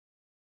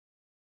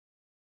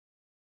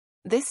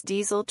This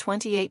diesel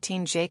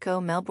 2018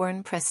 Jayco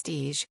Melbourne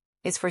Prestige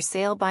is for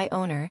sale by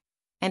owner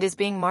and is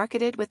being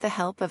marketed with the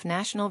help of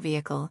National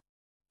Vehicle,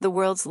 the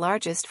world's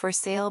largest for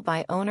sale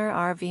by owner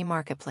RV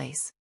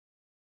marketplace.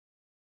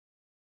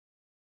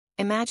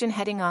 Imagine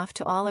heading off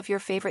to all of your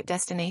favorite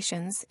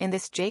destinations in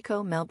this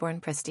Jayco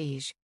Melbourne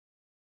Prestige.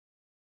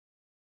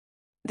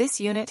 This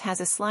unit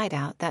has a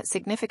slide-out that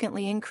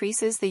significantly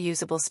increases the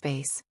usable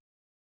space.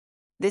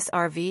 This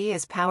RV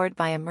is powered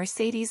by a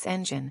Mercedes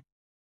engine.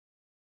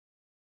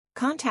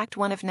 Contact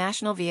one of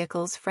National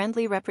Vehicle's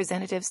friendly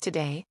representatives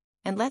today,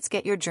 and let's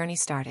get your journey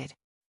started.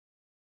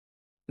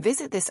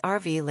 Visit this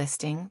RV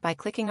listing by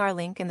clicking our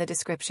link in the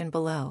description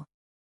below.